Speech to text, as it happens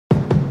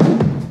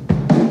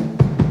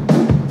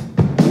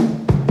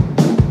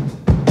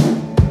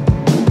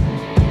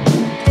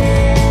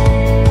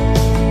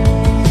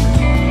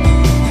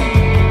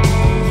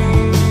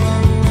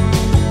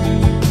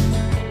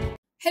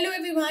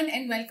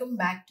welcome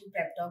back to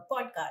Prep Talk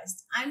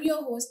Podcast. I'm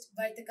your host,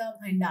 Vartika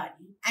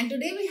Bhandari, and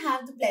today we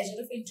have the pleasure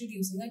of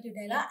introducing a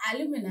Tutela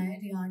alumni,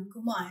 Riaan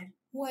Kumar,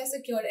 who has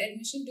secured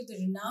admission to the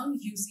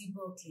renowned UC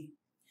Berkeley,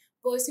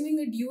 pursuing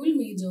a dual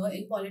major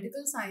in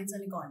political science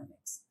and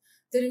economics.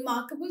 The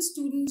remarkable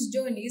student's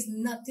journey is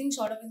nothing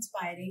short of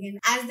inspiring, and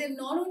as they've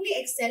not only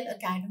excelled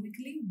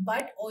academically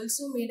but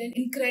also made an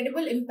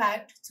incredible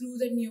impact through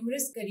the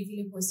numerous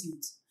curricular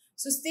pursuits.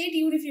 So stay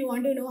tuned if you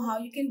want to know how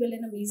you can build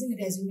an amazing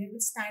resume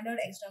with standout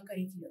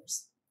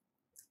extracurriculars.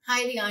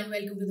 Hi Riaan,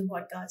 welcome to the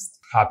podcast.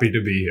 Happy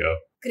to be here.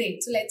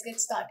 Great, so let's get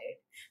started.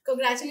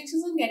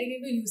 Congratulations on getting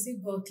into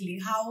UC Berkeley.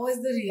 How was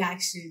the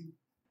reaction?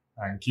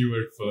 Thank you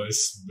at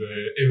first.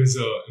 It was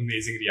an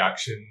amazing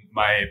reaction.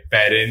 My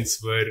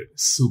parents were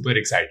super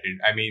excited.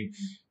 I mean,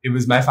 it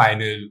was my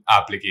final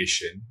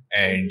application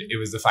and it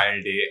was the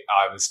final day.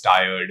 I was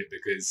tired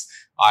because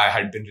I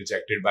had been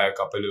rejected by a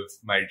couple of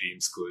my dream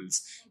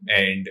schools,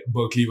 and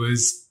Berkeley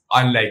was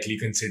unlikely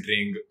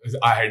considering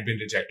I had been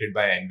rejected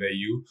by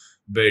NYU.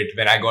 But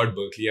when I got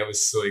Berkeley, I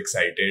was so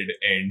excited,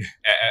 and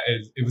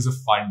it was a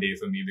fun day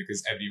for me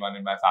because everyone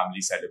in my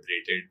family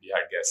celebrated. We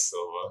had guests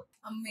over.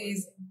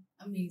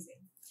 Amazing.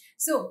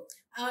 So,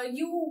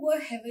 you were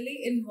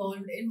heavily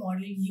involved in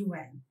Model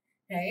UN,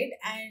 right?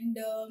 And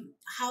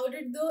how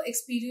did the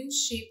experience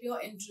shape your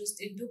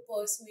interest into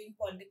pursuing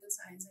political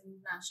science and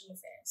international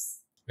affairs?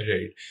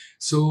 Right.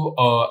 So,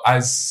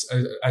 as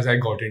I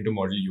got into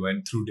Model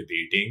UN through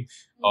debating,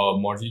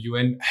 Model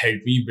UN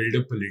helped me build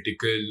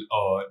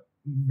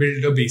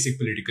a basic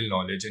political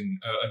knowledge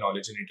and a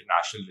knowledge in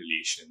international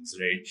relations,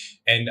 right?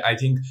 And I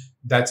think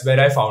that's where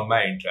I found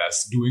my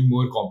interest. Doing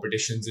more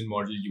competitions in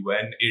Model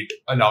UN, it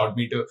allowed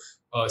me to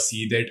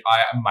see that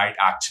I might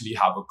actually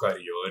have a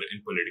career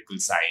in political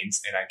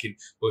science and I can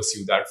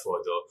pursue that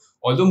further.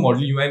 Although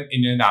Model UN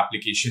in an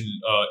application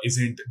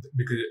isn't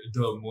because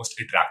the most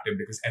attractive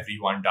because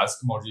everyone does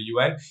Model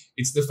UN,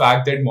 it's the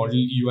fact that Model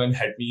UN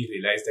helped me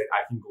realize that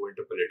I can go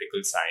into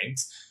political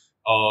science.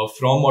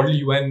 From Model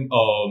UN,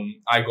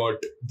 I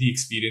got the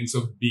experience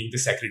of being the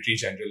Secretary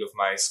General of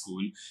my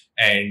school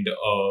and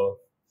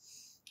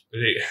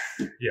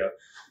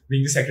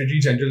being the Secretary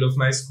General of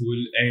my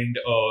school, and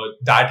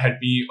that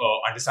helped me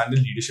understand the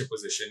leadership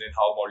position and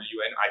how Model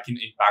UN I can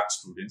impact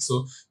students.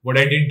 So what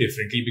I did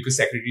differently, because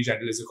Secretary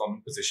General is a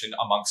common position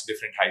amongst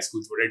different high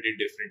schools, what I did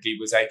differently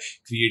was I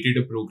created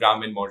a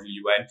program in Model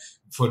UN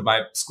for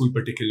my school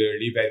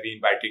particularly, where we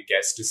invited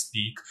guests to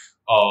speak.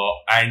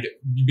 And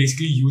we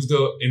basically use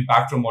the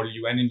impact from Model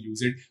UN and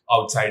use it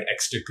outside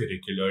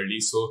extracurricularly.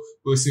 So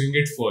pursuing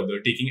it further,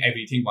 taking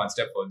everything one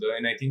step further.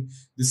 And I think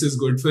this is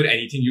good for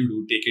anything you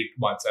do, take it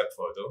one step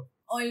further.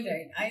 All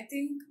right. I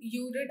think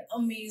you did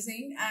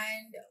amazing,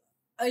 and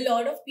a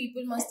lot of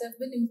people must have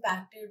been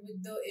impacted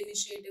with the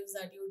initiatives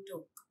that you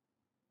took.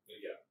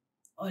 Yeah.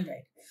 All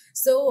right.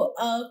 So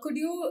could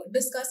you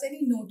discuss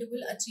any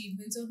notable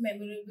achievements or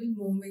memorable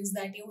moments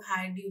that you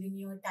had during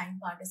your time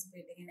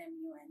participating in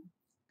MUN?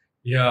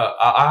 Yeah,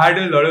 I had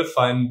a lot of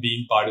fun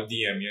being part of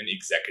the MUN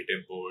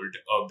executive board,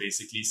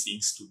 basically seeing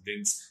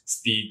students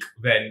speak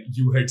when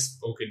you had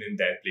spoken in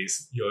their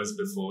place years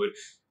before.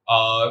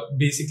 What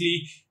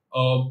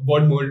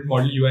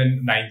Model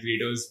UN 9th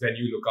graders, when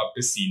you look up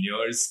to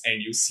seniors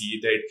and you see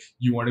that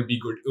you want to be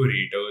good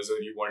orators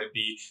or you want to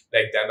be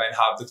like them and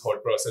have the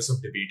thought process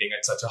of debating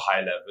at such a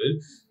high level,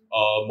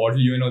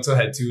 Model UN also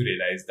helps you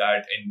realize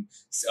that in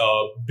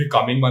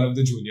becoming one of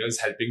the juniors,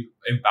 helping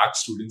impact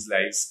students'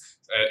 lives.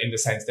 In the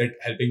sense that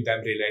helping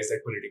them realize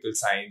that political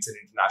science and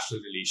international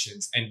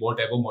relations and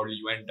whatever Model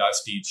UN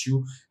does teach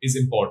you is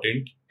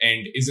important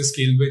and is a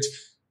skill which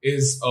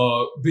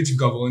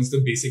governs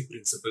the basic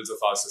principles of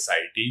our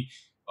society.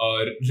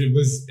 It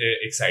was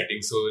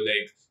exciting. So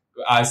like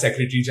as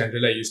Secretary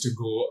General, I used to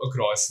go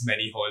across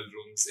many hall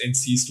rooms and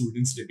see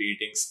students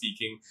debating,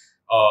 speaking,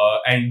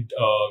 and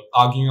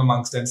arguing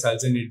amongst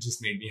themselves, and it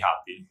just made me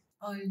happy.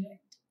 All right.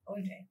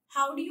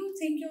 How do you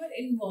think your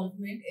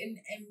involvement in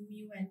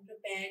MUN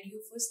prepared you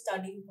for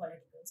studying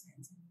political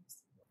science?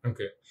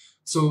 Okay.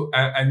 So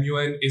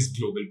MUN is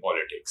global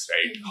politics,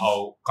 right? Mm-hmm.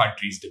 How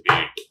countries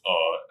debate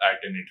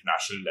at an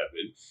international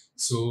level.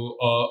 So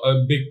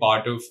a big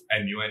part of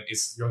MUN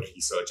is your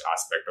research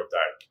aspect of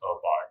that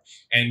part.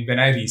 And when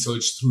I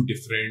research through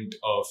different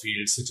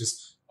fields such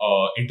as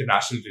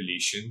international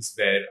relations,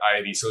 where I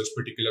research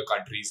particular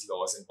countries'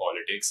 laws and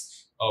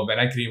politics, when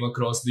I came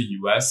across the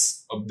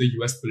US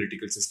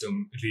political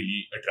system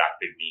really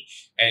attracted me.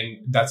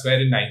 And that's where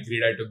in 9th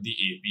grade, I took the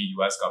AP,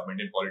 US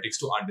Government and Politics,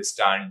 to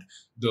understand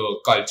the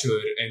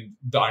culture and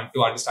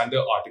to understand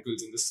the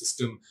articles in the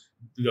system,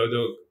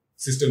 the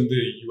system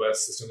the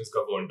US system is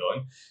governed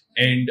on.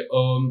 And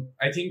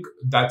I think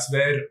that's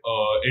where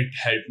it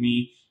helped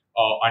me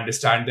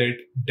understand that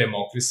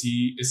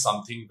democracy is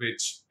something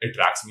which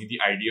attracts me.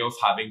 The idea of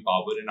having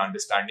power and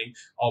understanding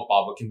how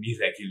power can be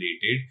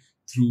regulated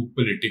through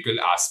political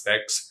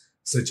aspects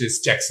such as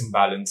checks and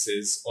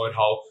balances, or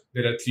how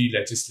there are three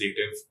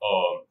legislative,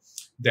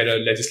 there are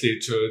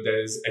legislature,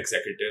 there is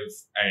executive,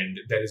 and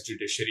there is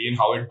judiciary, and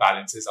how it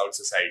balances out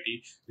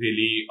society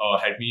really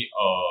helped me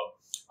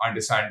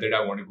understand that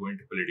I want to go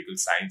into political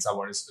science. I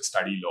want to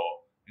study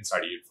law and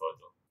study it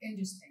further.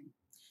 Interesting.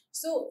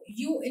 So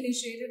you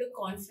initiated a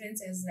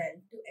conference as well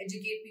to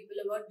educate people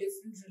about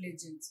different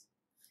religions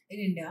in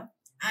India,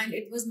 and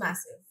it was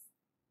massive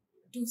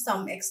to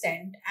some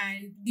extent.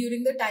 And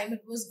during the time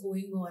it was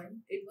going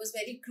on, it was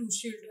very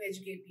crucial to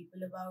educate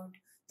people about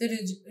the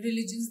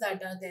religions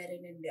that are there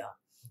in India,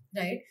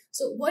 right?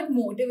 So, what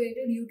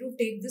motivated you to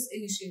take this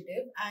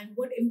initiative, and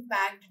what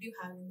impact did you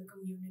have in the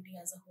community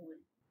as a whole?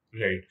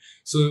 Right.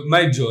 So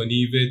my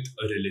journey with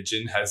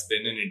religion has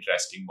been an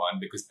interesting one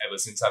because ever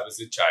since I was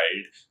a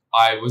child,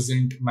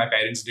 my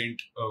parents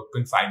didn't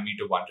confine me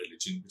to one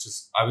religion, which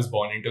is, I was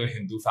born into a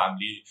Hindu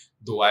family,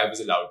 though I was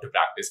allowed to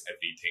practice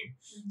everything.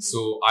 Mm-hmm.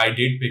 So I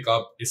did pick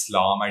up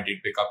Islam, I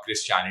did pick up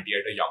Christianity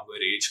at a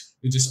younger age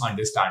to just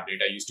understand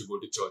it. I used to go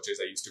to churches,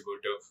 I used to go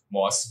to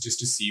mosques just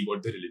to see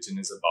what the religion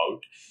is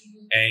about.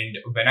 Mm-hmm.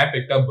 And when I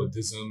picked up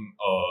Buddhism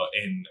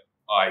in,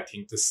 I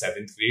think, the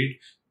 7th grade,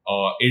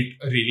 it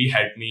really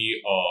helped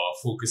me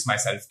focus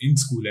myself in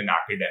school and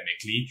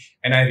academically.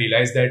 And I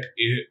realized that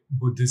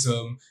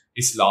Buddhism,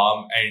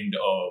 Islam, and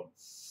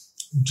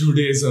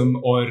Judaism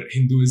or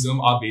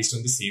Hinduism are based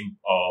on the same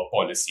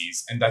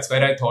policies. And that's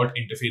where I thought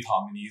interfaith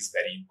harmony is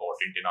very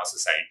important in our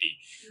society.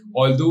 Mm-hmm.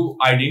 Although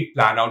I didn't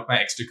plan out my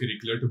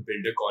extracurricular to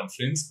build a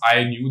conference,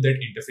 I knew that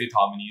interfaith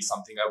harmony is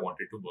something I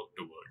wanted to work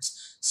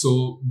towards.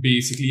 So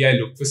basically, I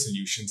looked for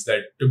solutions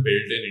to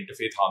build an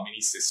interfaith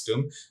harmony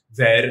system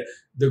where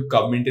the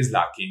government is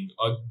lacking.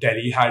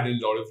 Delhi had a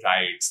lot of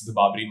riots, the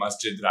Babri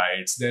Masjid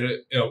riots.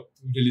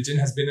 Religion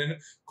has been a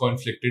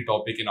conflicted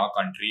topic in our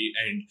country,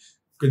 and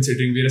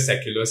considering we're a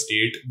secular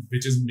state,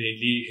 which is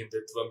mainly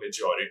Hindutva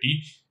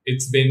majority,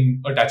 it's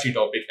been a touchy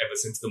topic ever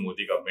since the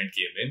Modi government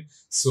came in.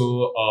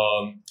 So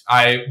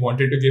I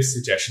wanted to give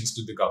suggestions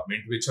to the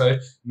government, which are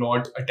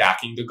not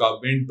attacking the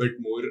government, but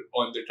more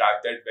on the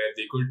track that where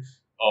they could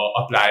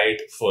apply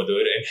it further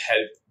and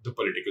help the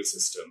political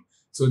system.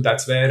 So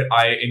that's where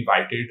I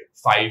invited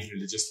 5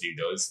 religious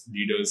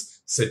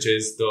leaders such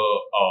as the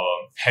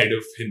head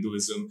of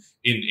Hinduism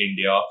in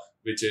India,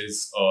 which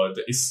is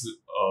the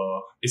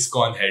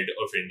ISKCON head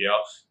of India,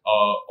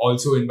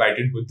 also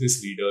invited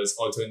Buddhist leaders,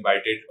 also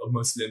invited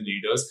Muslim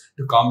leaders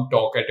to come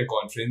talk at a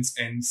conference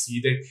and see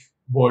that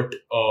what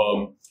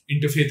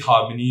interfaith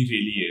harmony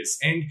really is.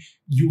 And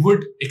you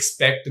would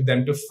expect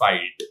them to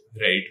fight,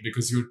 right?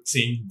 Because you're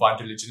saying one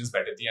religion is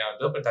better than the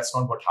other, but that's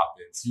not what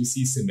happens. You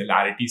see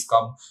similarities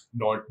come,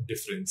 not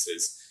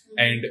differences.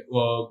 And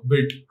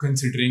but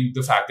considering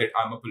the fact that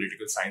I'm a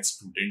political science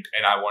student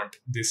and I want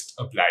this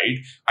applied,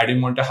 I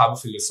didn't want to have a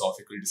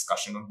philosophical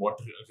discussion on what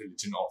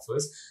religion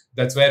offers.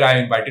 That's where I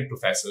invited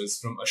professors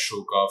from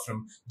Ashoka,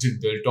 from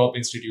Jindal, top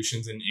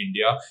institutions in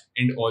India,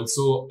 and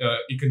also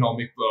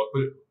economic,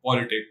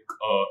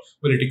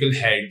 political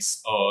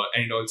heads,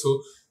 and also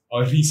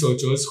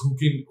researchers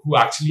who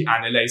actually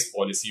analyze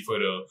policy for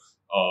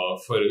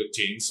a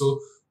change. So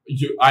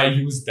I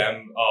used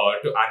them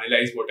to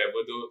analyze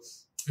whatever the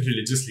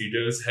religious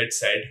leaders had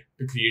said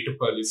to create a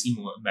policy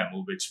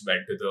memo which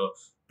went to the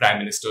Prime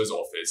Minister's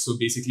office. So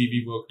basically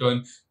we worked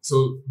on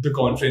the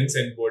conference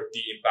and what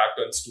the impact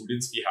on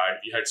students we had.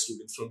 We had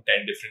students from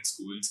 10 different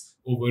schools,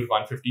 over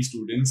 150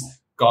 students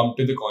come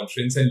to the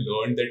conference and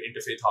learn that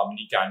interfaith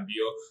harmony can be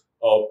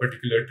a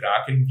particular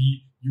track, and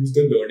we used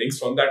the learnings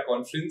from that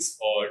conference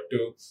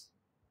to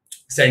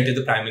send to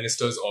the Prime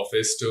Minister's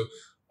office to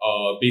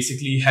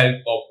basically help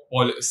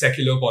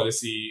secular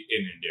policy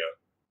in India.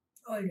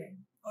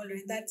 All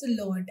right, that's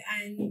a lot.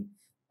 And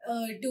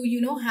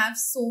to have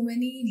so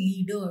many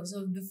leaders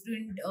of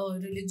different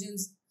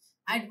religions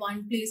at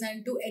one place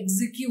and to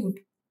execute,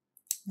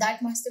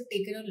 that must have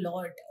taken a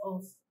lot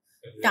of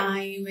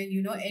time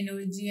and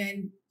energy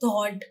and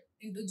thought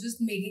into just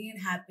making it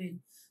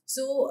happen.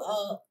 So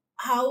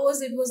how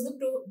was it?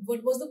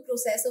 What was the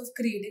process of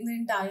creating the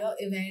entire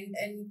event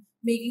and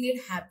making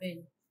it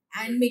happen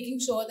and making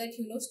sure that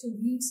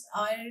students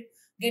are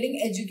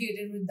getting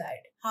educated with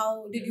that?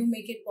 How did you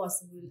make it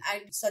possible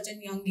at such a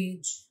young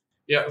age?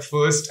 Yeah,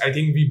 first, I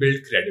think we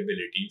built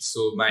credibility.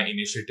 So my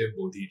initiative,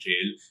 Bodhi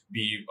Trail,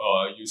 we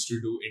used to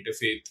do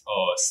interfaith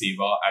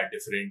seva at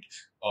different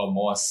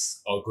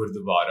mosques or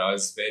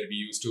gurdwaras, where we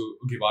used to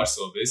give our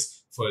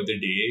service for the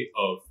day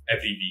of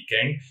every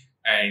weekend,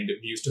 and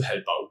we used to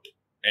help out.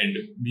 And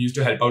we used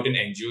to help out in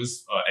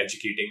NGOs,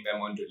 educating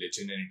them on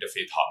religion and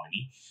interfaith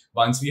harmony.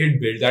 Once we had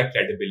built that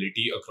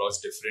credibility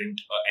across different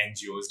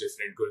NGOs,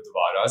 different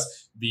gurdwaras,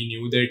 we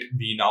knew that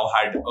we now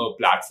had a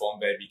platform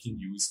where we can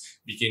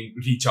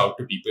reach out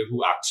to people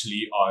who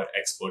actually are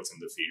experts in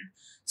the field.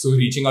 So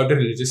reaching out to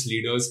religious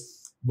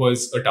leaders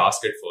was a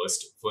task at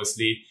first.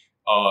 Firstly,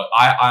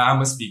 I am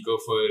a speaker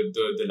for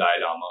the Dalai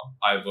Lama.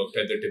 I worked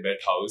at the Tibet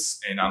House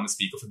and I'm a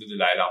speaker for the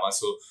Dalai Lama.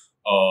 So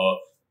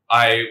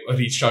I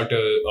reached out to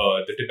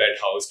the Tibet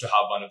House to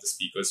have one of the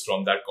speakers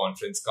from that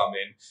conference come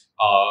in.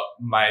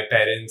 My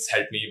parents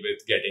helped me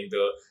with getting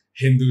the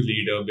Hindu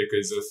leader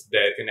because of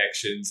their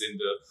connections in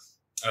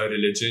the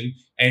religion.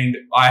 And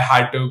I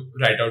had to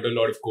write out a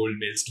lot of cold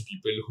mails to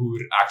people who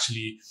were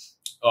actually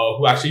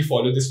who actually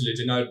follow this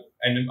religion are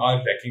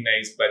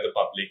recognized by the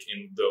public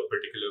in the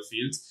particular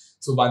fields.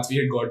 So once we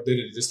had got the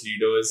religious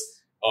leaders,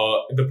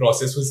 the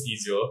process was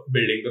easier,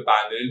 building the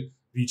panel,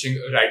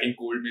 writing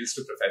cold mails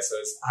to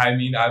professors. I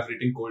mean, I've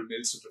written cold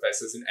mails to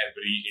professors in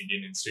every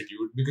Indian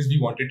institute because we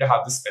wanted to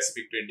have this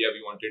specific to India.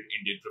 We wanted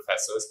Indian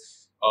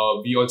professors.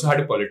 We also had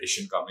a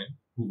politician come in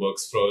who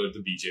works for the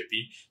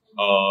BJP.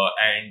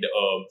 And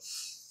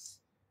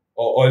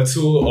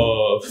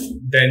also,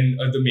 then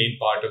the main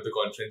part of the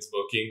conference,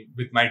 working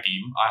with my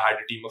team, I had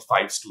a team of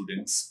 5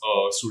 students,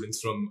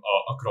 students from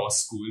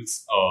across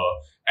schools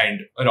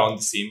and around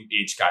the same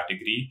age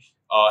category,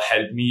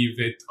 helped me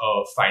with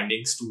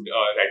writing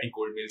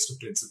cold mails to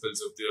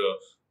principals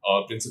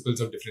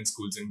of different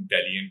schools in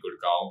Delhi and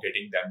Gurgaon,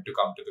 getting them to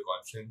come to the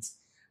conference.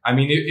 I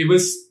mean, it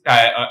was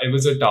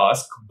a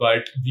task,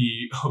 but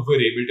we were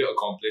able to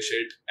accomplish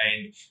it,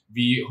 and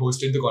we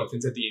hosted the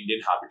conference at the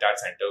Indian Habitat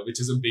Center, which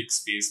is a big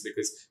space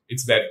because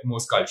it's where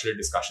most cultural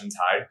discussions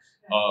had.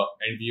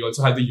 And we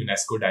also had the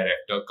UNESCO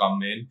director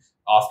come in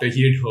after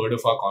he had heard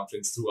of our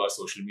conference through our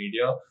social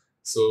media.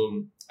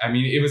 So, I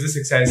mean, it was a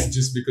success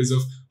just because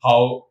of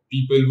how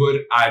people were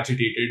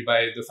agitated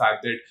by the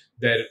fact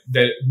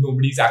that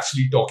nobody's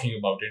actually talking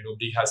about it.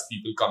 Nobody has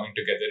people coming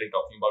together and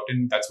talking about it.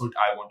 And that's what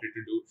I wanted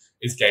to do,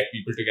 is get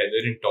people together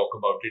and talk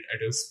about it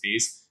at a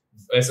space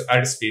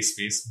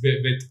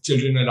with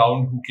children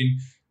around who can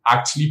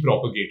actually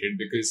propagate it.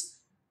 Because,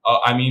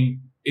 I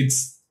mean,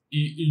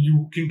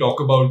 you can talk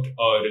about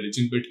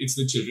religion, but it's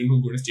the children who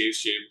are going to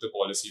shape the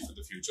policy for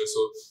the future.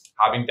 So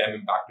having them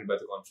impacted by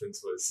the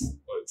conference was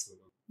also...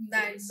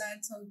 That's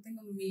something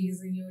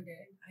amazing you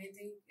did. I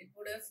think it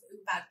would have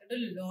impacted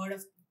a lot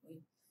of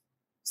people.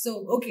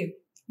 So, okay,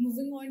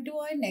 moving on to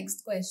our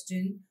next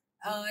question.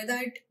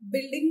 That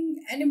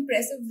building an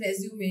impressive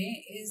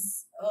resume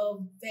is a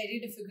very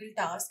difficult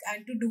task,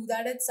 and to do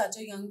that at such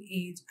a young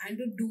age, and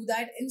to do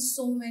that in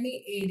so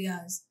many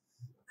areas,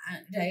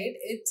 right?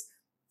 It's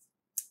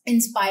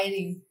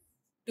inspiring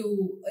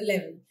to a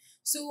level.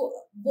 So,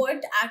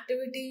 what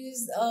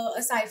activities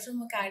aside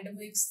from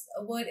academics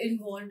were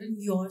involved in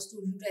your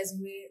student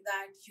resume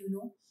that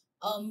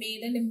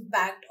made an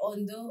impact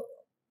on the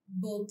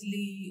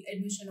Berkeley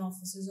admission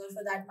offices, or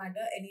for that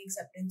matter, any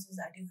acceptances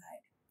that you had?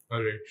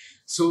 All right.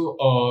 So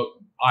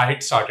I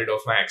had started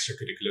off my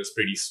extracurriculars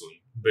pretty soon,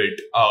 but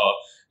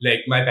like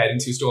my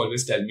parents used to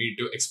always tell me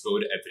to explore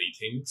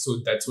everything.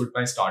 So that's what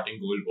my starting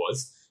goal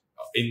was.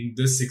 In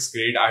the 6th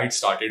grade, I had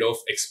started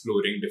off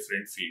exploring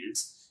different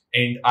fields.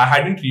 And I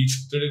hadn't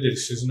reached the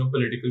decision of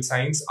political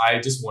science. I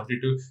just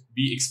wanted to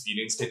be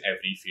experienced in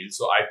every field.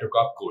 So I took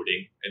up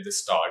coding at the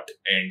start,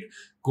 and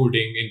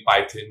coding in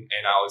Python.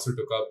 And I also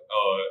took up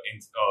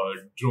in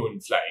drone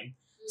flying.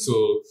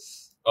 So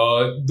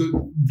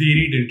taking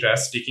varied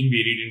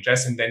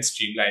interest and then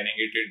streamlining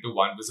it into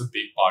one was a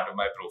big part of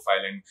my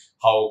profile and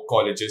how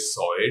colleges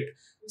saw it.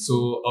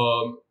 So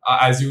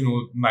as you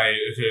know, my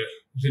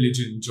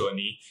religion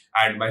journey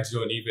and my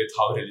journey with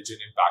how religion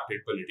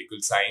impacted political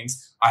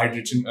science, I had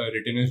written a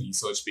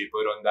research paper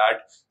on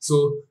that.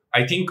 So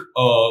I think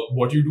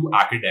what you do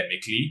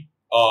academically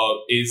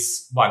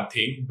is one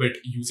thing, but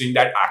using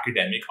that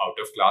academic out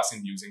of class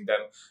and using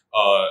that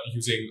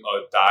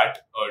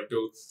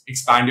to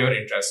expand your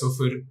interest. So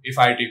if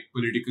I take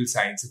political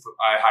science, if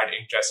I had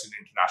interest in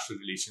international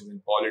relations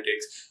and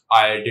politics,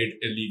 I did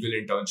illegal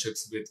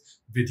internships with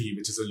Vidhi,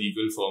 which is a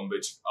legal firm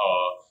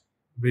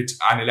which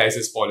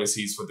analyzes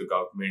policies for the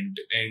government.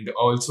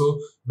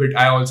 But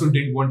I also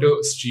didn't want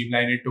to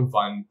streamline it to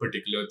one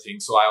particular thing.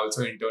 So I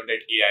also interned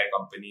at AI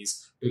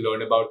companies to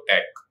learn about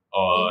tech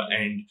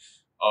and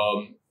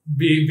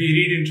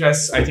varied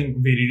interests. I think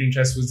varied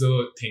interest was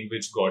the thing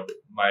which got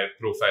my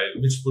profile,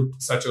 which put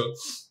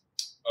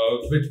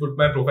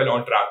my profile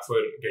on track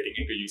for getting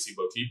into UC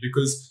Berkeley,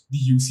 because the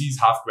UCs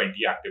have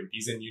 20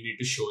 activities and you need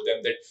to show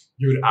them that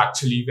you're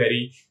actually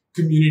very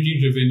community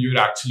driven. You're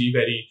actually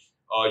very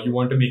you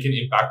want to make an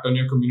impact on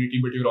your community,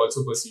 but you're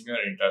also pursuing your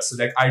interests. So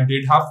like I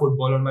did have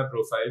football on my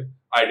profile.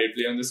 I did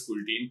play on the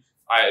school team.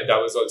 That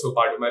was also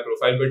part of my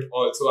profile, but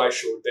also I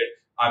showed that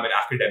I'm an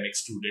academic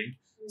student.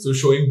 So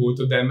showing both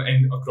of them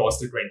and across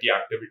the 20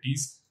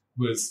 activities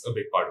was a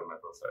big part of my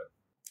profile.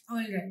 All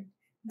right.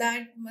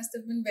 That must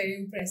have been very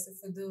impressive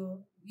for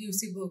the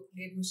UC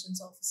Berkeley admissions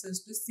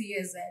officers to see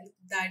as well,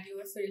 that you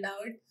have filled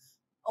out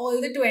all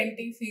the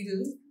 20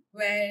 fields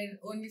where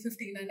only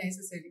 15 are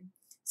necessary.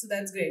 So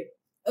that's great.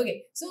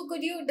 Okay, so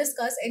could you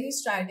discuss any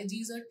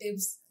strategies or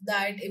tips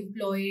that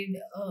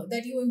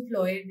you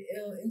employed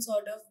in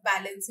sort of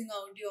balancing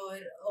out your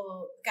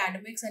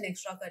academics and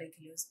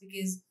extracurriculars?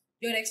 Because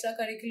your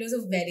extracurriculars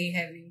are very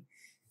heavy.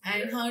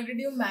 And how did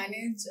you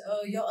manage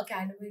your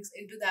academics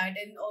into that,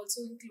 and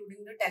also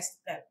including the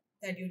test prep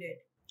that you did?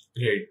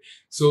 Right.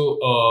 So,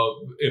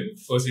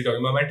 firstly,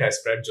 talking about my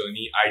test prep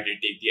journey, I did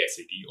take the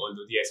SAT.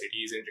 Although the SAT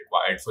isn't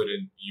required for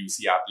an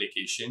UC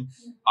application,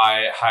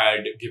 I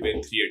had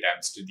given 3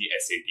 attempts to the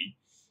SAT.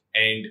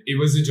 And it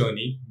was a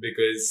journey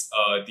because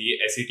the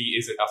SAT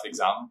is a tough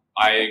exam.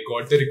 I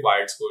got the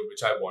required score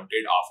which I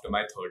wanted after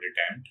my third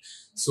attempt.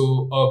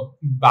 So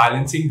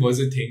balancing was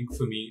a thing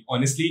for me.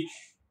 Honestly,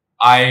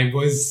 I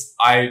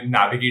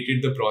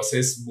navigated the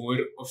process more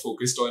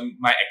focused on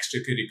my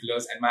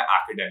extracurriculars and my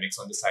academics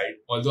on the side.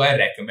 Although I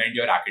recommend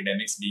your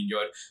academics being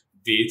your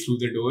way through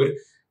the door,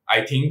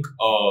 I think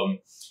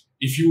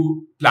if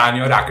you plan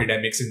your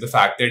academics in the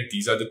fact that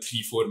these are the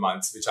 3-4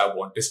 months which I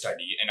want to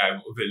study and I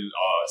will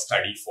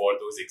study for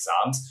those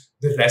exams,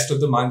 the rest of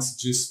the months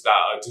just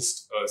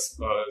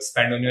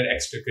spend on your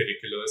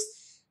extracurriculars,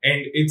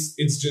 and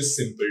it's just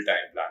simple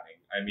time planning.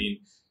 I mean,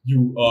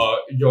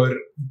 your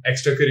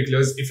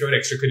extracurriculars, if your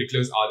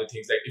extracurriculars are the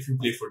things like if you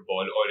play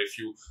football or if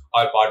you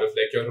are part of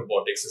like your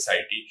robotics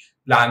society,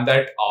 plan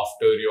that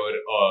after your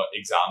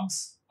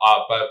exams.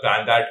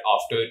 Plan that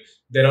after.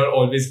 There are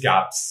always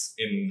gaps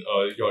in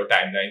your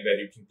timeline where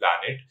you can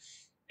plan it.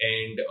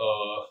 And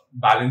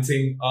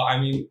balancing,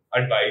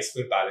 advice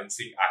for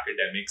balancing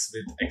academics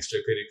with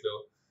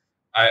extracurricular.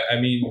 I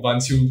mean,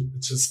 once you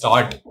just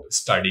start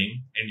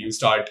studying and you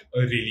start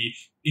really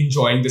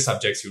enjoying the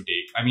subjects you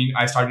take. I mean,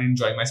 I started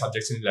enjoying my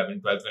subjects in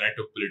 11th, 12th when I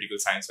took political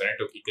science, when I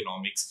took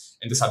economics,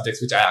 and the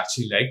subjects which I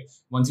actually like.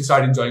 Once you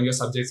start enjoying your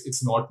subjects,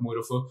 it's not more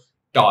of a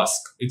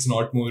task. It's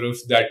not more of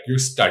that you're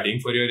studying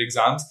for your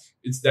exams.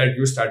 It's that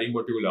you're studying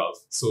what you love.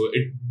 So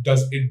it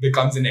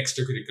becomes an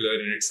extracurricular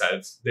in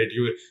itself that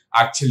you're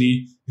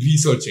actually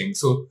researching.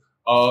 So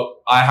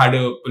I had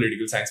a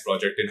political science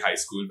project in high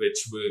school,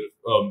 which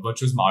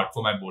was marked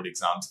for my board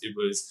exams. It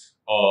was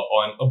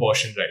on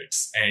abortion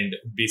rights, and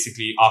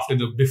basically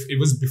it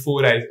was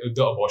before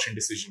the abortion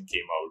decision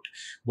came out.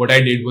 What I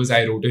did was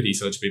I wrote a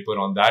research paper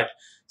on that.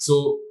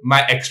 So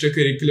my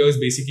extracurriculars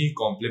basically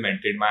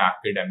complemented my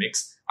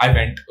academics. I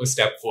went a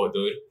step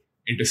further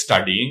into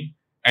studying,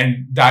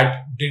 and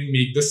that didn't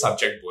make the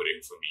subject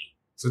boring for me.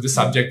 So the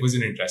subject was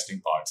an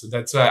interesting part. So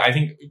that's why I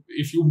think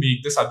if you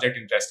make the subject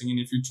interesting and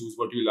if you choose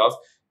what you love,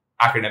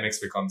 academics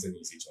becomes an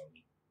easy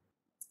journey.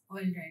 All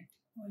right.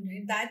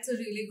 That's a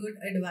really good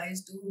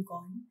advice to hook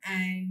on.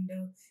 And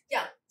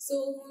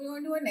so moving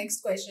on to our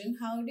next question.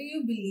 How do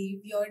you believe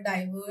your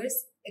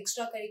diverse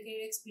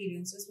extracurricular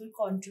experiences will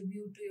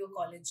contribute to your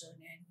college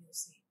journey at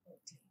UC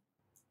Berkeley?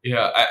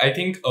 Yeah, I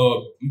think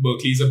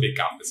Berkeley is a big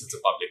campus. It's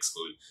a public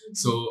school. Mm-hmm.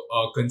 So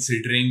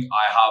considering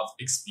I have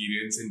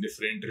experience in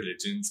different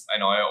religions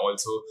and I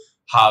also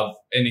have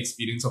an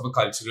experience of a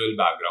cultural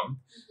background,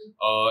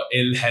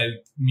 it'll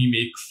help me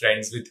make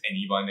friends with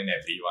anyone and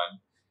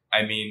everyone.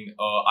 I mean,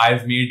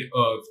 I've made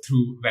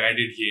through when I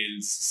did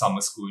Yale's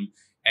summer school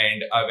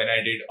and when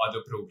I did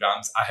other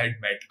programs, I had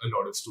met a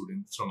lot of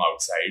students from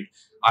outside.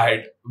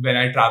 I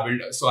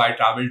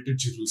traveled to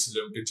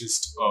Jerusalem to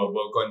just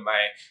work on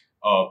my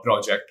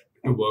project,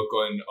 to work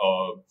on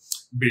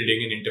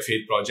building an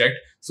interfaith project.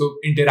 So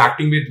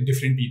interacting with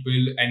different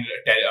people and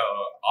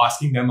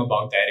asking them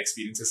about their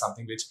experience is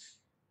something which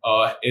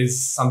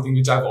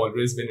I've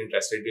always been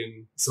interested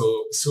in.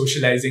 So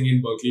socializing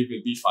in Berkeley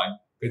will be fun,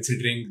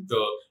 considering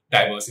the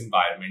diverse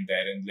environment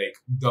there and like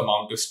the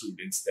amount of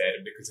students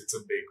there, because it's a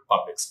big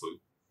public school.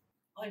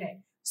 All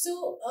right.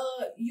 So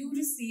you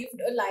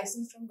received a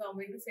license from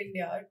Government of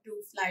India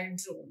to fly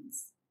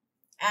drones.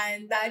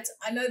 And that's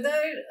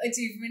another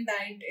achievement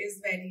that is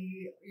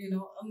very,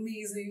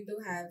 amazing to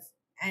have.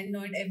 And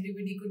not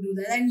everybody could do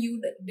that. And you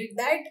did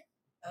that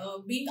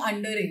being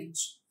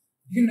underage,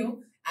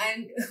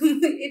 and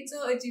it's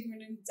an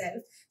achievement in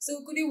itself.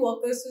 So could you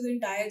walk us through the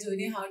entire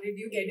journey? How did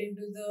you get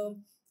into the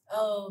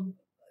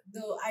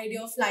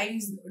idea of flying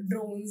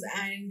drones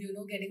and,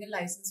 getting a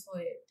license for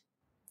it?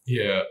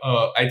 Yeah,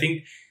 I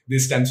think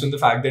this stems from the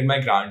fact that my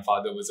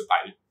grandfather was a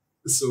pilot.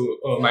 So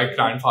my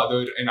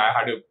grandfather and I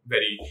had a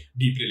very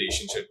deep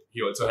relationship.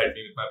 He also helped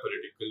me with my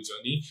political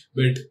journey.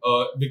 But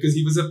because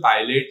he was a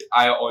pilot,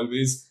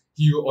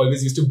 he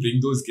always used to bring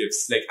those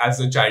gifts. Like as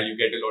a child, you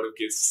get a lot of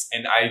gifts,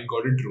 and I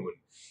got a drone.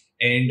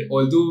 And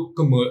although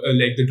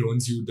like the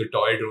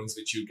toy drones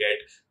which you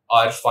get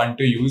are fun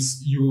to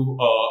use,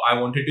 I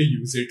wanted to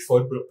use it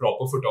for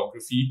proper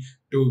photography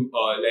to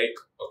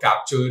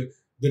capture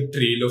the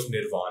trail of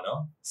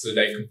Nirvana. So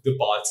like the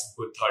paths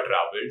Buddha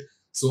traveled.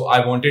 So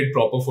I wanted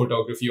proper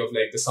photography of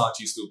like the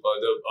Sanchi Stupa,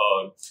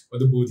 or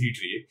the Bodhi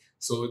tree.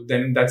 So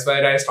then that's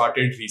where I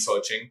started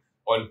researching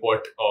on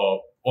what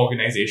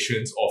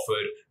organizations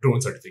offer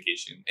drone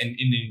certification. And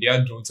in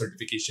India, drone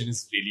certification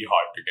is really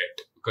hard to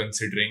get,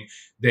 considering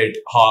that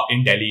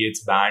in Delhi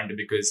it's banned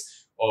because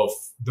of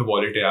the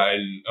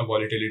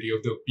volatility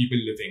of the people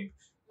living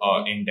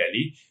in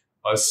Delhi.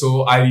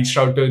 So I reached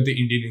out to the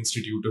Indian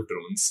Institute of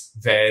Drones,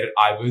 where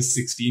I was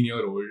 16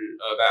 year old,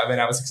 when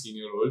I was 16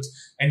 year old,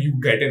 and you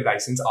get a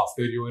license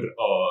after you're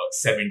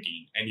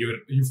 17 and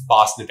you've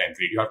passed the 10th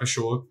grade. You have to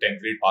show a 10th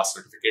grade pass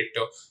certificate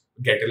to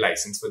get a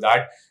license for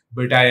that.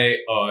 But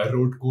I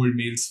wrote cold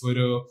mails for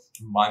a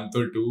month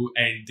or two,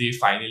 and they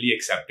finally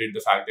accepted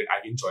the fact that I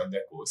can join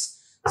their course.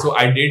 So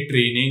I did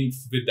training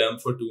with them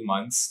for 2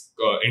 months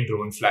in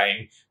drone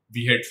flying.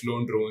 We had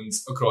flown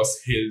drones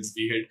across hills.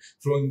 We had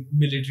flown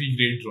military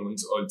grade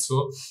drones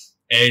also.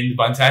 And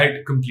once I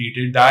had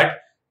completed that,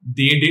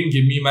 they didn't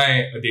give me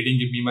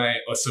my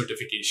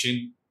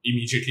certification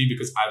immediately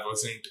because I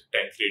wasn't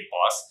 10th grade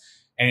pass,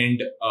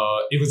 and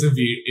it was a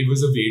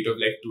wait of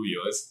like 2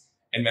 years.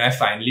 And when I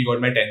finally got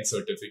my 10th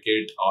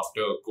certificate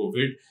after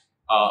COVID,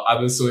 I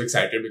was so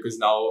excited because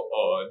now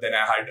then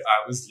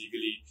I was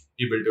legally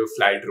able to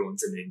fly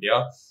drones in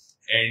India.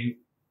 And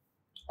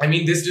I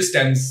mean, this just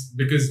stems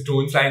because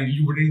drone flying,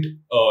 you wouldn't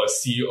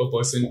see a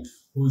person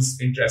who's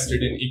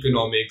interested in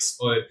economics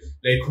or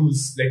like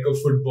who's like a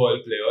football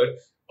player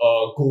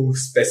go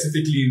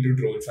specifically into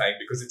drone flying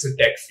because it's a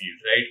tech field,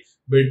 right?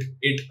 But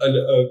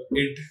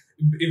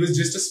it was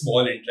just a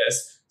small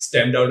interest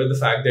stemmed out of the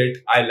fact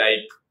that I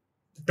like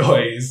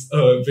toys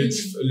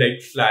which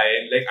like fly,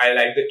 and like I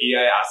like the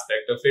AI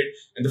aspect of it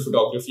and the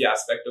photography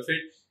aspect of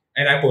it,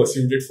 and I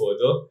pursued it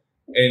further.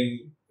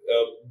 And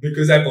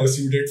because I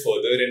pursued it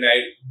further and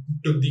I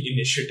took the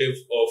initiative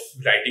of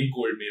writing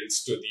cold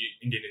mails to the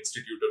Indian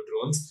Institute of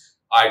Drones,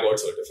 I got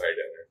certified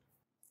in it.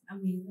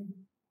 Amazing.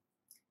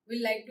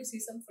 We'd like to see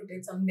some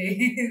footage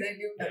someday that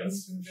you've done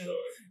through the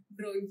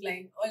drone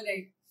flying. All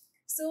right.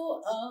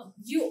 So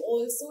you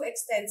also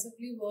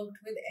extensively worked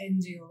with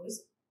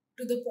NGOs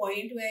to the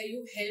point where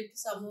you helped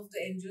some of the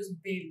NGOs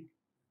build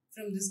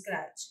from the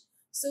scratch.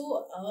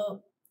 So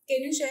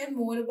can you share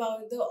more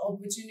about the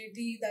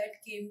opportunity that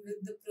came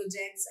with the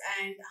projects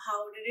and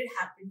how did it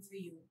happen for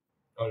you?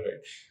 All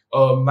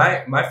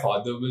right. My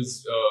father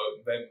was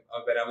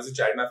when I was a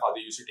child, my father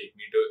used to take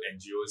me to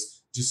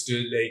NGOs just to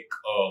like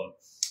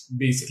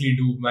basically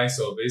do my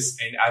service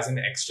and as an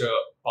extra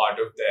part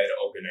of their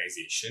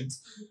organizations.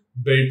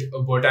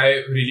 But what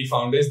I really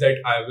found is that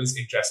I was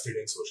interested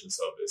in social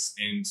service,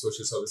 and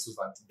social service was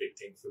one big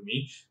thing for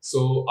me.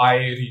 So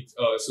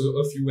so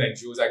a few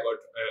NGOs I got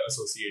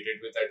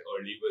associated with that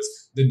early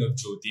was the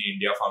Navjyoti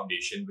India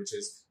Foundation, which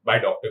is by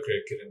Dr.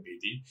 Kiran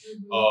Bedi.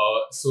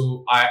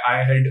 So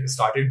I had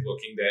started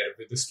working there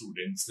with the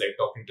students, like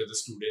talking to the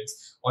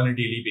students on a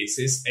daily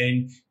basis.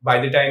 And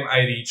by the time I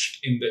reached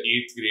in the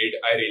 8th grade,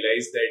 I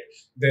realized that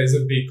there's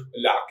a big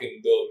lack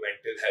in the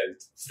mental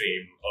health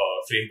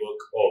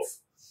framework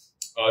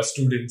of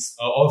students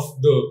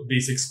of the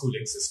basic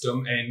schooling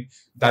system. And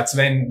that's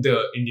when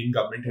the Indian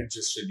government had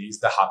just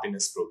released the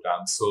happiness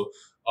program. So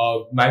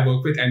my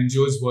work with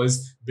NGOs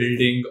was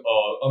building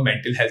a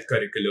mental health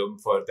curriculum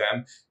for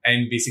them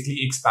and basically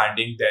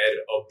expanding their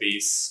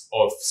base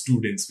of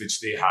students which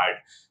they had.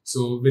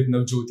 So with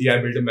Navjyoti,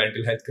 I built a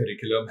mental health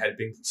curriculum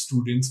helping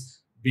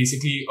students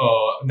basically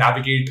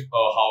navigate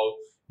how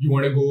you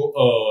want to go,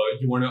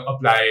 you want to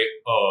apply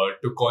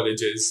to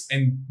colleges,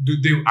 and do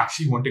they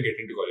actually want to get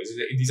into colleges?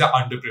 These are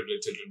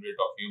underprivileged children we're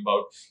talking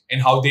about,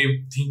 and how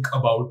they think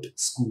about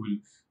school,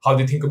 how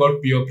they think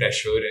about peer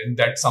pressure, and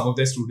that some of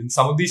these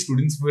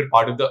students were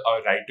part of the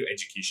Right to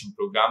Education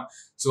program.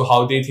 So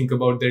how they think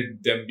about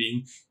them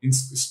being in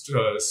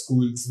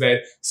schools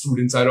where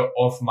students are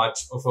of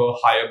much of a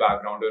higher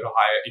background or a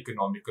higher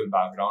economical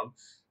background.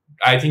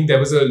 I think there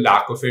was a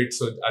lack of it,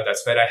 so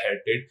that's where I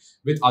helped it.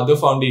 With other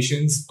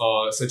foundations,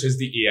 such as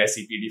the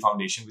AICPD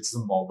Foundation, which is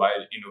a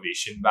mobile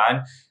innovation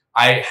van,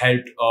 I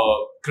helped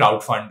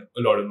crowdfund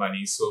a lot of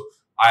money. So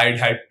I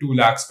had 2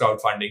 lakhs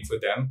crowdfunding for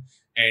them.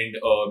 And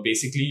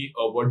basically,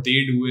 what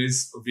they do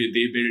is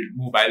they build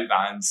mobile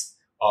vans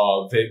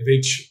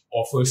which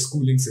offer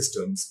schooling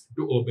systems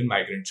to urban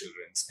migrant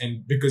children.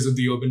 And because of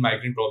the urban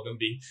migrant problem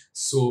being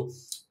so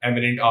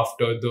eminent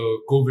after the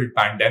COVID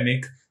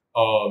pandemic,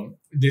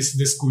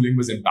 this schooling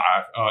was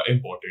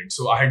important.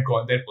 So I had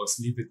gone there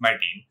personally with my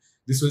team.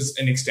 This was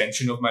an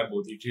extension of my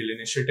Bodhi Trail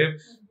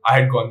initiative. I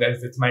had gone there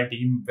with my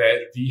team where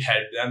we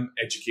helped them,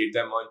 educate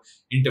them on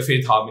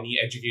interfaith harmony,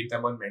 educate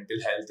them on mental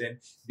health, and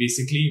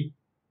basically,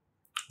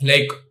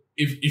 like,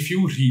 if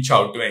you reach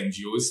out to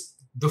NGOs,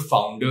 the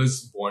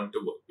founders want to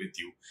work with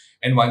you,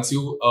 and once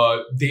you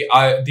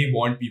they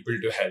want people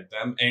to help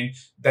them, and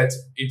that's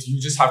it.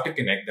 You just have to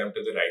connect them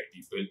to the right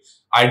people.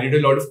 I did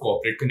a lot of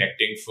corporate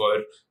connecting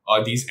for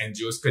these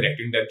NGOs,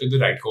 connecting them to the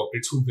right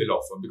corporates who will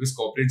offer, because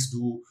corporates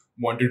do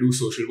want to do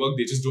social work,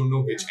 they just don't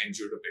know which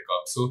NGO to pick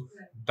up. So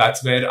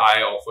that's where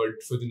I offered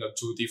for the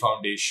Navjyoti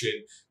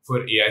Foundation, for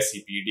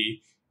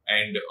AICPD,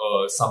 and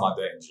some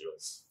other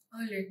NGOs.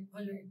 All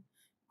right.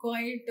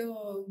 Quite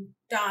a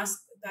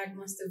task that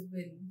must have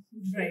been,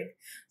 right?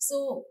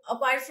 So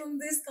apart from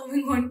this,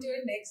 coming on to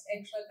your next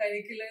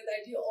extracurricular,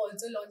 that you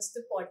also launched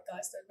the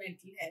podcast on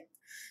mental health.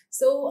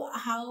 So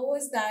how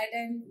was that,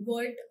 and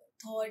what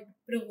thought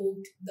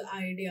provoked the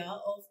idea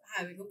of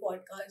having a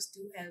podcast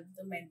to help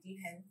the mental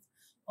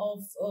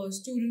health of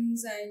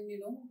students and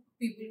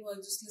people who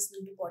are just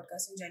listening to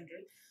podcasts in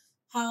general?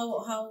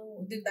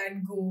 How did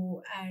that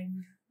go?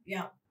 And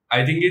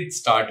I think it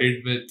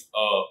started with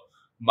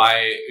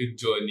my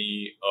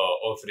journey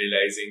of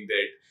realizing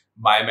that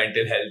my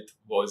mental health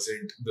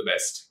wasn't the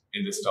best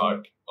in the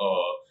start.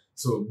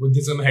 So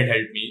Buddhism had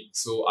helped me.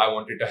 So I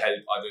wanted to help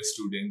other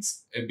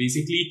students and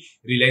basically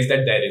realize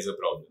that there is a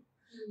problem.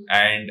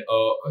 And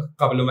a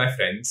couple of my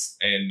friends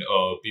and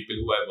people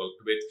who I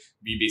worked with,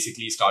 we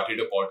basically started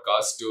a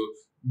podcast to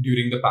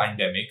during the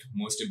pandemic.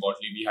 Most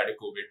importantly, we had a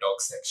COVID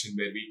talk section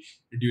where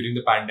during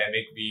the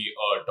pandemic, we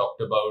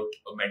talked about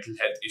mental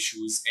health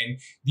issues and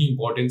the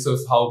importance of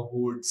how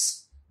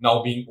boards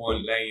now being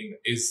online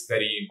is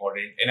very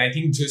important. And I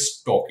think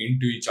just talking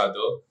to each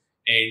other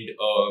and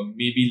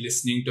maybe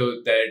listening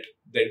to that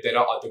there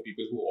are other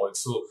people who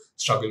also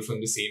struggle from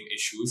the same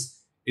issues,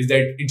 is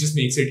that it just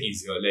makes it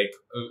easier. Like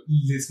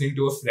listening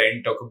to a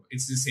friend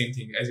it's the same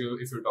thing as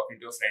if you're talking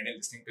to a friend and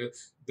listening to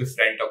the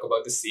friend talk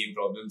about the same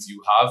problems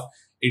you have.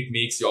 It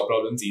makes your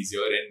problems easier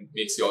and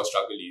makes your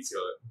struggle easier,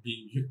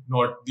 being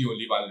not the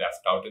only one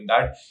left out in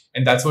that.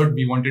 And that's what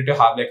we wanted to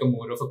have, like a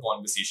more of a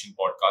conversation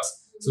podcast.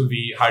 So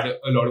we had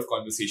a lot of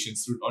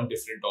conversations on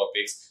different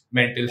topics: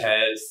 mental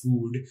health,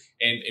 food,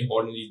 and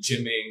importantly,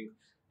 gymming.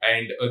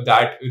 And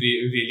that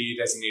really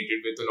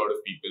resonated with a lot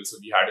of people. So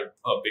we had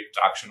a big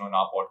traction on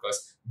our podcast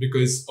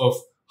because of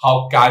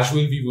how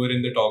casual we were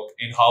in the talk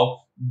and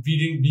how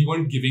we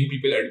weren't giving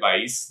people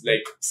advice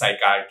like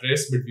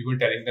psychiatrists, but we were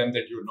telling them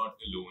that you're not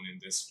alone in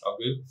this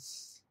struggle.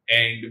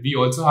 And we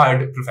also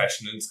had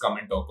professionals come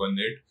and talk on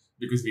it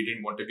because we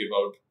didn't want to give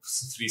out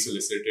free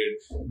solicited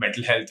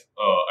mental health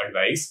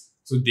advice.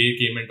 So they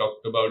came and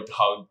talked about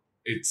how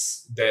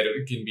there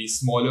can be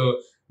smaller,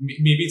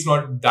 maybe it's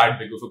not that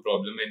big of a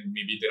problem, and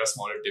maybe there are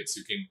smaller tips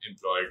you can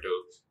employ to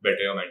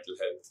better your mental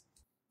health.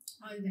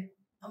 All right.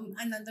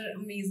 Another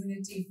amazing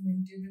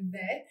achievement you did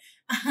there.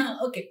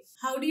 Okay.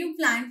 How do you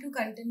plan to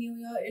continue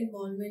your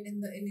involvement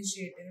in the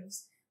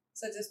initiatives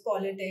such as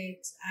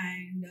politics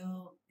and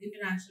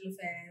international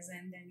affairs,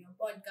 and then your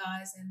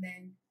podcast, and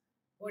then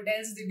what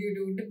else did you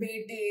do?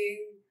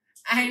 Debating.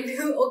 And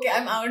okay,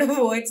 I'm out of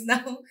words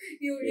now.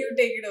 You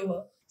take it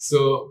over.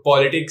 So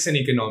politics and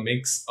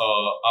economics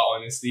are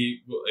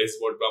honestly is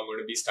what I'm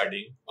going to be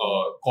studying.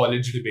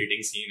 College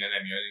debating scene and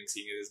MUN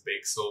scene is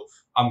big, so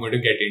I'm going to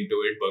get into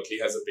it. Berkeley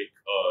has a big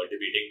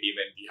debating team,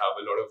 and we have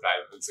a lot of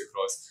rivals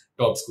across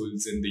top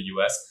schools in the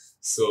US.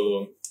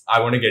 So I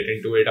want to get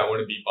into it. I want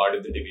to be part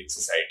of the debate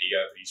society.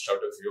 I've reached out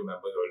to a few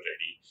members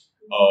already.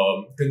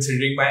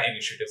 Considering my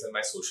initiatives and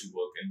my social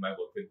work and my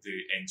work with the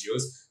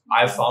NGOs,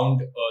 I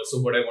found, so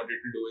what I wanted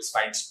to do is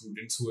find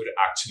students who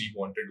actually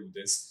want to do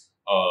this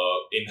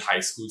in high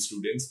school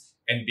students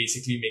and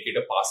basically make it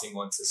a passing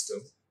on system.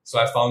 So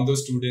I found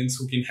those students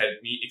who can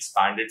help me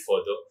expand it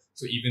further.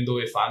 So even though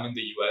if I'm in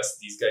the US,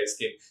 these guys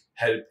can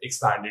help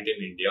expand it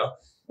in India.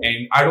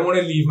 And I don't want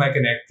to leave my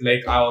connect.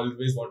 Like, I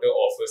always want to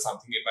offer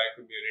something in my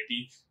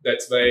community.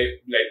 That's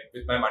why, like,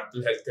 with my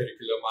mental health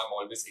curriculum, I'm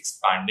always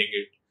expanding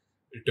it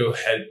to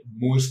help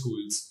more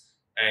schools.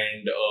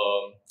 And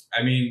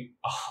I mean,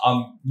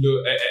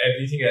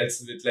 everything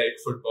else with like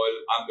football,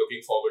 I'm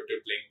looking forward to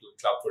playing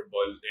club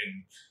football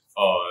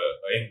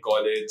in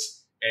college,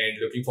 and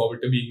looking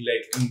forward to being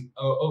like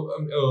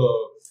a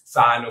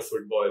fan of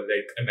football,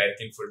 like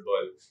American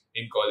football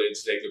in college,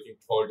 like looking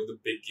forward to the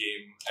big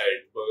game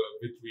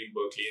between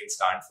Berkeley and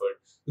Stanford.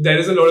 There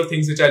is a lot of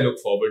things which I look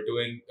forward to,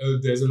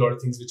 and there's a lot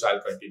of things which I'll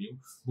continue.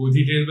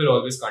 Bodhi Trail will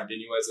always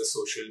continue as a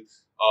social.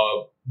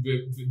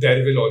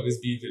 There will always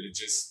be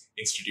religious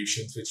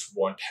institutions which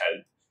want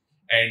help.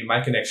 And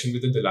my connection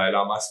with the Dalai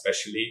Lama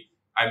especially,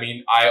 I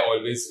mean, I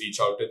always reach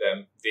out to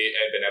them.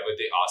 Whenever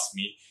they ask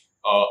me,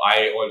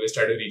 I always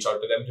try to reach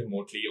out to them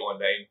remotely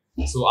online.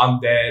 So I'm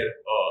there.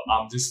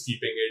 I'm just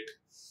keeping it.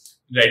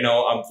 Right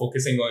now, I'm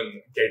focusing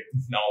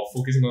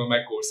on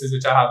my courses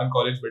which I have in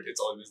college, but it's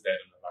always there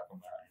in the back of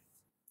my mind.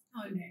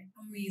 All right,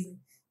 amazing.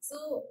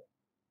 So,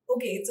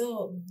 okay, it's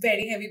a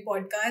very heavy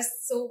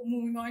podcast. So,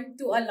 moving on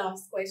to our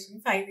last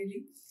question,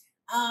 finally.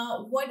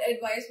 What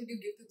advice would you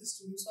give to the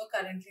students who are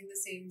currently in the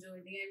same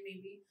journey and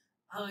maybe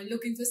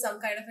looking for some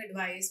kind of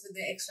advice with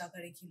their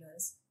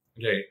extracurriculars?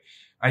 Right.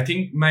 I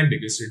think my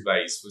biggest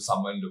advice for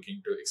someone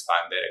looking to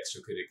expand their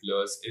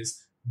extracurriculars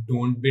is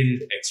don't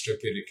build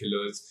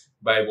extracurriculars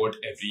by what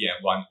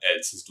everyone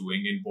else is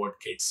doing and what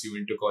gets you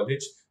into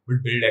college,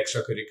 but build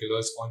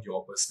extracurriculars on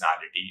your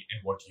personality and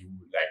what you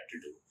like to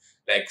do.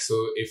 Like, so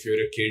if you're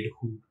a kid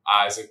who,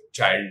 as a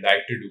child,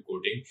 like to do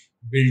coding,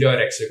 build your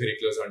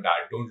extracurriculars on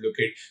that. Don't look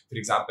at, for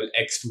example,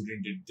 X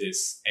student did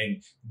this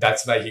and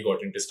that's why he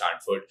got into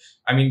Stanford.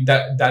 I mean,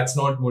 that's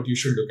not what you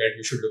should look at.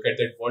 You should look at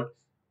that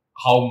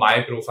how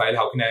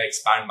can I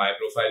expand my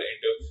profile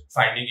into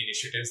finding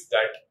initiatives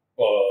that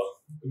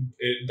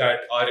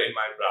are in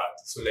my path.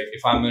 So like,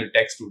 if I'm a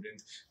tech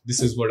student,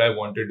 this is what I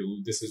want to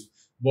do. This is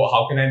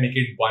how can I make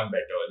it one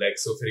better? Like,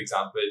 so for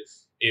example,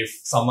 if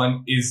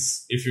someone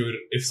is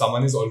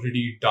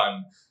already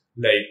done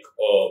like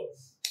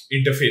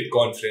interfaith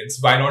conference,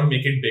 why not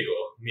make it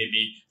bigger?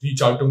 Maybe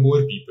reach out to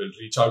more people,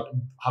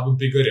 have a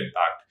bigger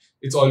impact.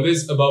 It's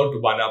always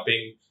about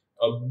one-upping,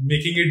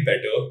 making it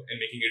better and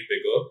making it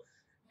bigger.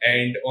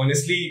 And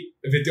honestly,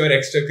 with your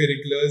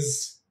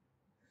extracurriculars,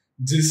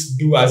 just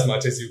do as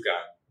much as you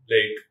can.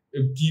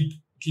 Like,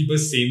 keep a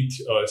same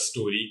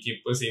story,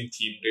 keep a same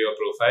theme to your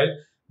profile,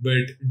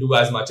 but do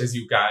as much as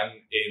you can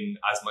in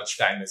as much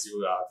time as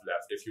you have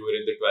left. If you were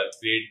in the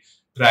 12th grade,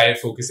 try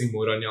focusing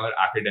more on your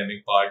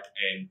academic part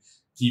and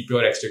keep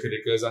your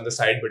extracurriculars on the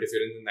side. But if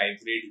you're in the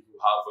ninth grade, you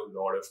have a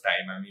lot of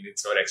time. I mean,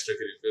 it's your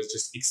extracurriculars,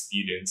 just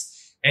experience.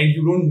 And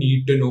you don't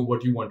need to know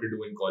what you want to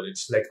do in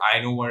college. Like,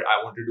 I know what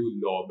I want to do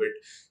law, but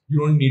you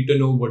don't need to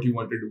know what you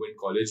want to do in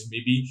college.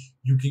 Maybe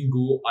you can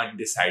go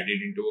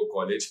undecided into a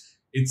college.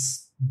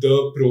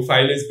 The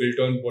profile is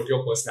built on what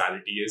your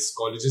personality is.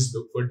 Colleges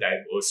look for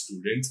diverse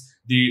students.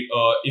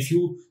 If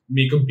you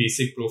make a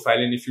basic profile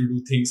and if you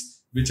do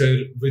things which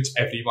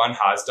everyone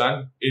has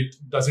done, it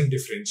doesn't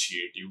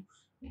differentiate you.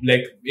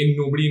 Like,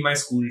 nobody in my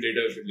school did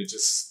a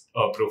religious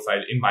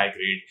profile in my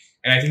grade,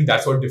 and I think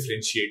that's what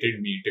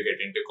differentiated me to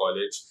get into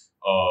college.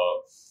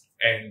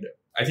 And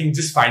I think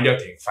just find your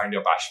thing, find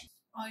your passion.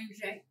 All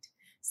right.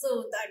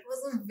 So that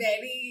was a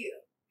very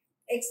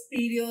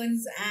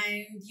experience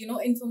and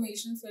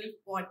information filled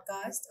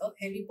podcast, a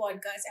heavy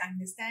podcast, I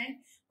understand.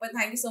 But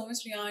thank you so much,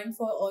 Riaan,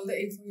 for all the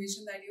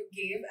information that you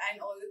gave and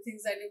all the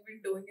things that you've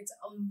been doing. It's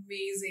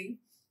amazing.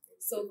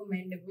 So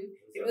commendable.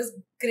 It was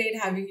great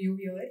having you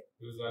here. It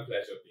was my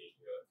pleasure being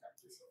here. Thank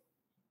you so much.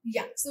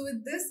 Yeah, so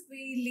with this,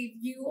 we leave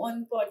you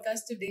on the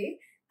podcast today.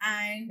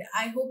 And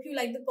I hope you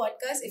like the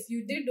podcast. If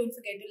you did, don't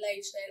forget to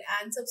like, share,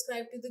 and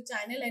subscribe to the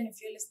channel. And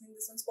if you're listening to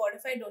this on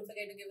Spotify, don't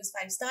forget to give us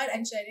 5-star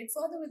and share it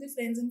further with your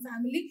friends and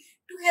family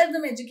to help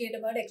them educate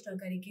about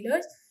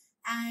extracurriculars.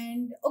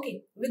 And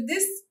okay, with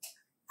this,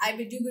 I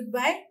bid you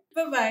goodbye.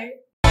 Bye-bye.